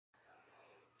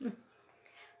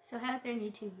So hi out there in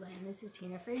YouTube land, this is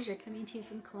Tina Frazier coming to you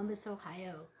from Columbus,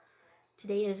 Ohio.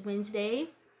 Today is Wednesday,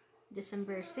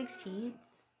 December 16th,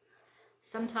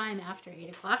 sometime after 8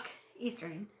 o'clock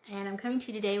Eastern. And I'm coming to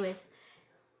you today with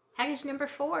package number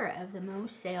 4 of the Mo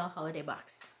Sale Holiday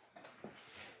Box.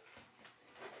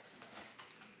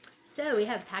 So we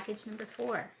have package number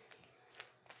 4.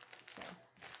 So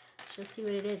she'll see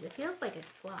what it is. It feels like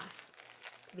it's floss,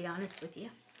 to be honest with you.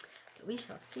 But we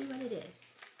shall see what it is.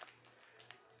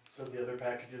 So the other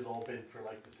packages all been for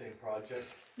like the same project?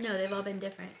 No, they've all been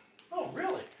different. Oh,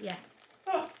 really? Yeah.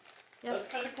 Huh. Yep. That's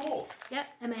kind of cool. Yep,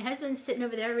 and my husband's sitting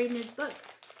over there reading his book.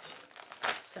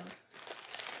 So,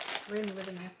 we're in the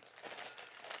living room.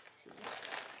 Let's see.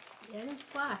 Yeah, it is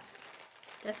floss.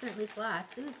 Definitely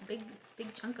floss. Ooh, it's a big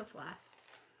chunk of floss.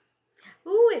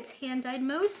 Ooh, it's hand-dyed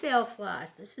Mo Sale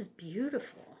floss. This is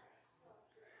beautiful.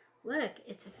 Look,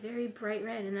 it's a very bright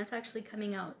red, and that's actually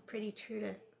coming out pretty true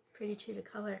to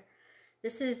color.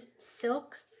 This is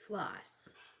silk floss.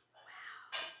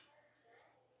 Wow.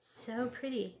 So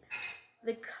pretty.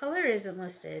 The color isn't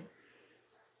listed,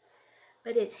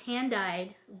 but it's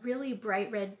hand-dyed, really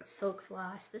bright red silk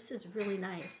floss. This is really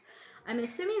nice. I'm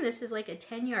assuming this is like a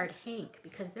 10-yard hank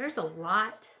because there's a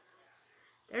lot.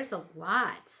 There's a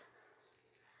lot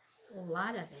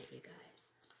of it, you guys.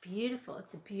 It's beautiful.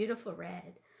 It's a beautiful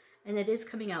red, and it is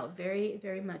coming out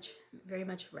very much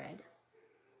red.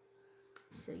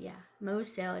 So yeah, Mo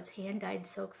Sale, it's hand-dyed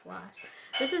silk floss.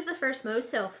 This is the first Mo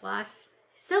Sale floss,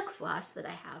 silk floss that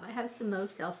I have. I have some Mo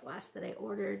Sale floss that I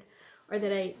ordered, or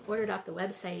that I ordered off the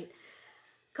website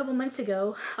a couple months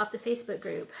ago off the Facebook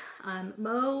group.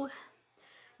 Mo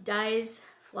dyes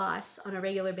floss on a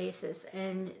regular basis,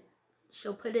 and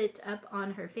she'll put it up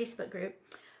on her Facebook group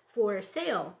for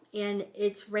sale. And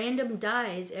it's random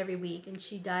dyes every week, and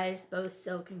she dyes both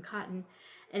silk and cotton.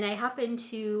 And I happen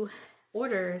to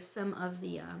order some of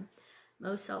the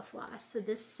Mo Sale floss. So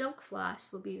this silk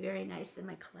floss will be very nice in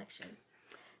my collection.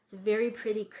 It's a very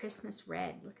pretty Christmas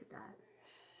red. Look at that.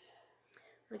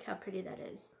 Look how pretty that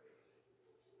is.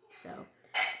 So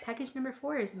package number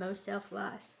 4 is Mo Sale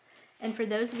floss. And for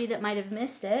those of you that might have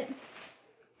missed it,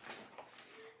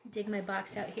 dig my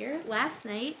box out here. Last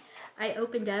night I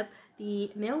opened up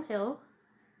the Mill Hill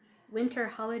Winter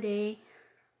Holiday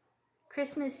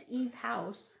Christmas Eve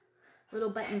House little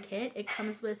button kit. It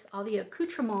comes with all the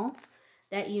accoutrements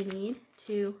that you need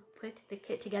to put the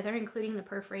kit together, including the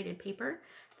perforated paper,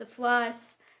 the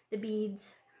floss, the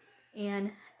beads,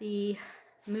 and the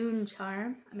moon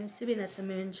charm. I'm assuming that's a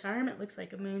moon charm. It looks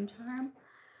like a moon charm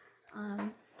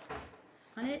on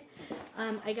it.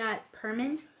 I got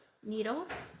permanent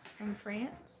needles from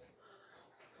France.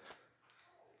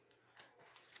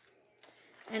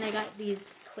 And I got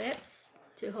these clips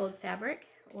to hold fabric.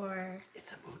 Or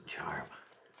it's a moon charm.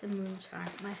 It's a moon charm.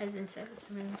 My husband said it's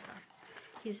a moon charm.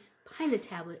 He's behind the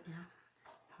tablet now.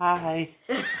 Hi.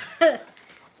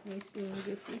 He's being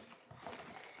goofy.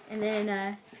 And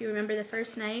then, if you remember, the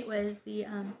first night was the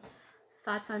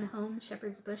Thoughts on Home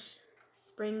Shepherd's Bush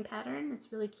spring pattern.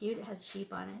 It's really cute. It has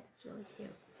sheep on it. It's really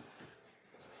cute.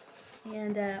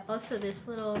 And also this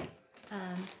little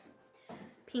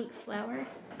pink flower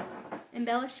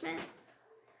embellishment.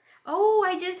 Oh,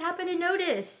 I just happened to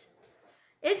notice.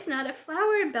 It's not a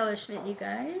flower embellishment, you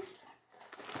guys.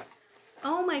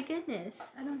 Oh my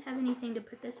goodness. I don't have anything to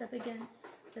put this up against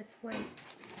that's white.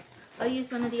 I'll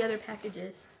use one of the other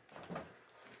packages.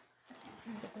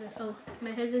 Oh,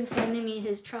 my husband's handing me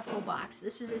his truffle box.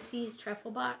 This is a C's truffle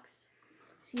box.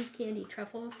 C's candy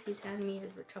truffles. He's handing me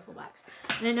his truffle box.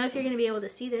 And I don't know if you're going to be able to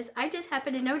see this. I just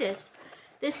happened to notice.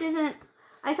 This isn't,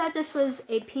 I thought this was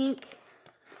a pink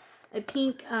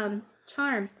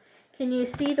charm. Can you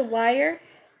see the wire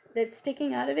that's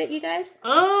sticking out of it, you guys?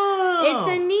 Oh! It's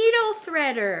a needle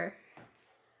threader.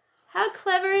 How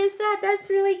clever is that? That's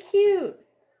really cute.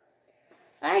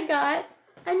 I got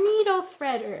a needle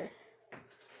threader.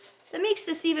 That makes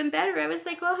this even better. I was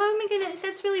like, well, how am I gonna,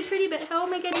 that's really pretty, but how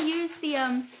am I gonna use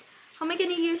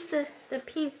the, the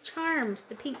pink charm,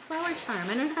 the pink flower charm?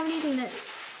 I don't have anything that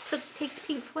takes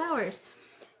pink flowers.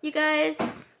 You guys,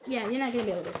 yeah, you're not going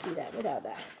to be able to see that without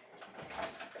that.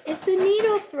 It's a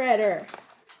needle threader.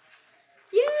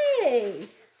 Yay!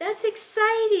 That's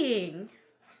exciting.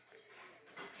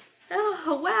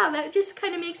 Oh, wow, that just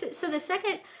kind of makes it, so the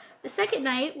second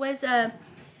night was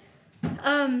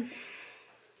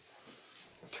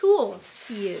tools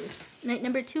to use. Night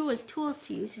number 2 was tools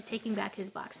to use. He's taking back his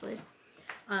box lid.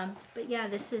 But yeah,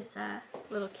 this is a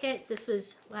little kit. This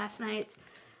was last night.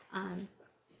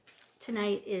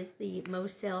 Tonight is the Mo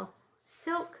Sale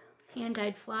silk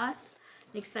hand-dyed floss.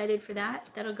 I'm excited for that.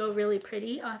 That'll go really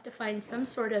pretty. I'll have to find some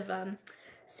sort of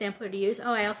sampler to use.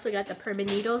 Oh, I also got the perma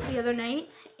needles the other night,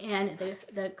 and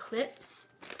the clips,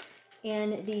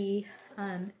 and the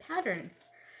pattern.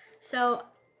 So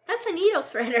that's a needle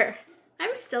threader.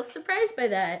 I'm still surprised by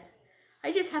that.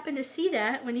 I just happened to see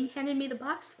that when he handed me the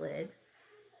box lid.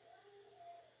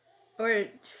 Or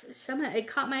somehow it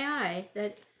caught my eye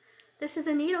that this is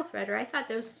a needle threader. I thought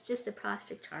this was just a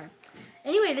plastic charm.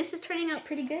 Anyway, this is turning out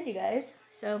pretty good, you guys.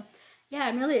 So yeah,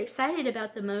 I'm really excited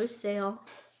about the Moe's sale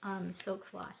silk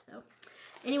floss though.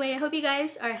 Anyway, I hope you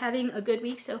guys are having a good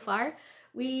week so far.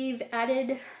 We've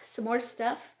added some more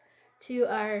stuff to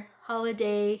our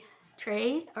holiday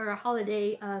tray, or a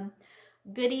holiday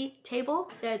goodie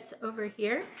table that's over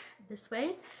here this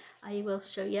way. I will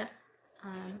show you.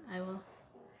 I will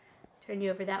turn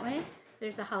you over that way.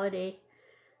 There's the holiday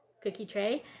cookie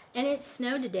tray, and it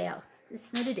snowed today. It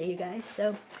snowed today, you guys.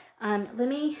 So let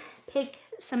me pick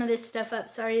some of this stuff up.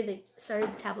 Sorry the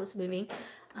tablet's moving.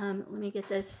 Let me get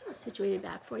this situated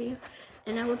back for you,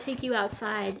 and I will take you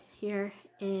outside here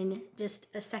in just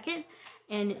a second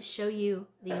and show you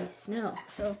the snow.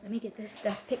 So let me get this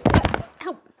stuff picked up.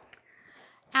 Ow!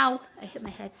 Ow! I hit my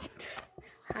head.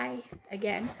 Hi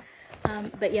again.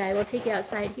 But yeah, I will take you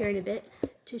outside here in a bit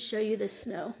to show you the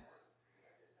snow.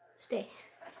 Stay.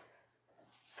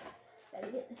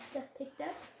 Gotta get this stuff picked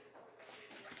up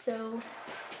so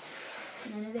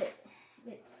none of it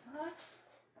gets lost.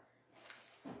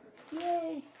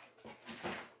 Yay!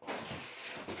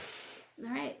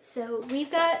 Alright, so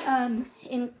we've got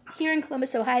here in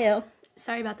Columbus, Ohio.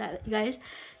 Sorry about that, you guys.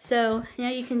 So now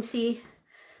you can see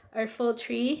our full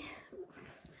tree.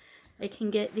 I can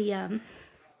get the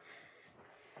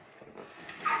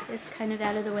this kind of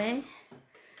out of the way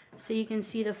so you can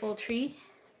see the full tree.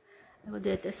 I will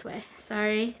do it this way.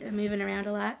 Sorry, I'm moving around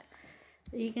a lot.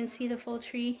 But you can see the full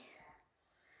tree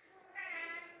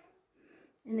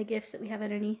and the gifts that we have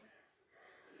underneath.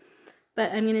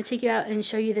 But I'm going to take you out and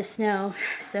show you the snow.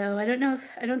 So I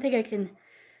don't think I can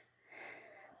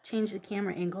change the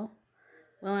camera angle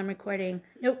while I'm recording.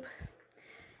 Nope.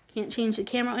 Can't change the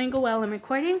camera angle while I'm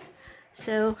recording.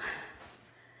 So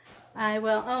I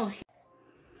will, oh.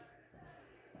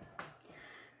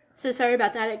 So sorry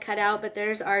about that, it cut out, but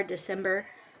there's our December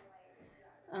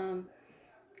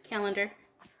calendar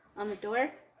on the door.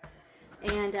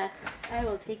 And I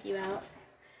will take you out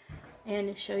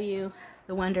and show you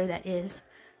the wonder that is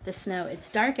the snow.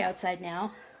 It's dark outside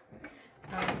now,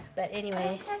 but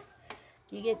anyway,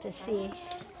 you get to see,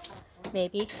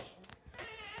 maybe.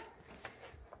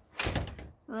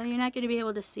 Well, you're not going to be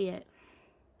able to see it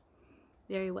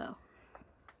very well.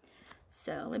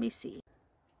 So let me see.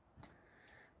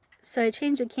 So I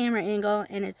changed the camera angle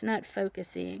and it's not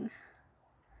focusing.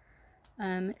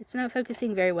 It's not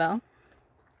focusing very well.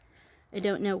 I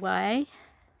don't know why.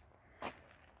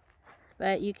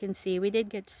 But you can see we did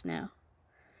get snow.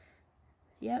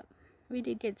 Yep, we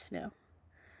did get snow.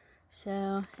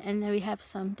 So, and then we have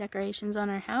some decorations on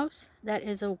our house. That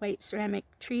is a white ceramic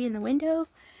tree in the window.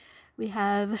 We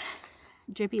have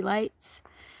drippy lights,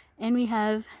 and we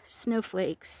have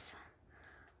snowflakes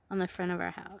on the front of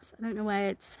our house. I don't know why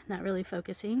it's not really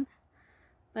focusing,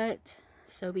 but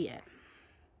so be it.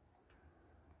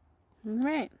 All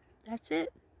right, that's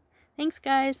it. Thanks,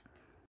 guys.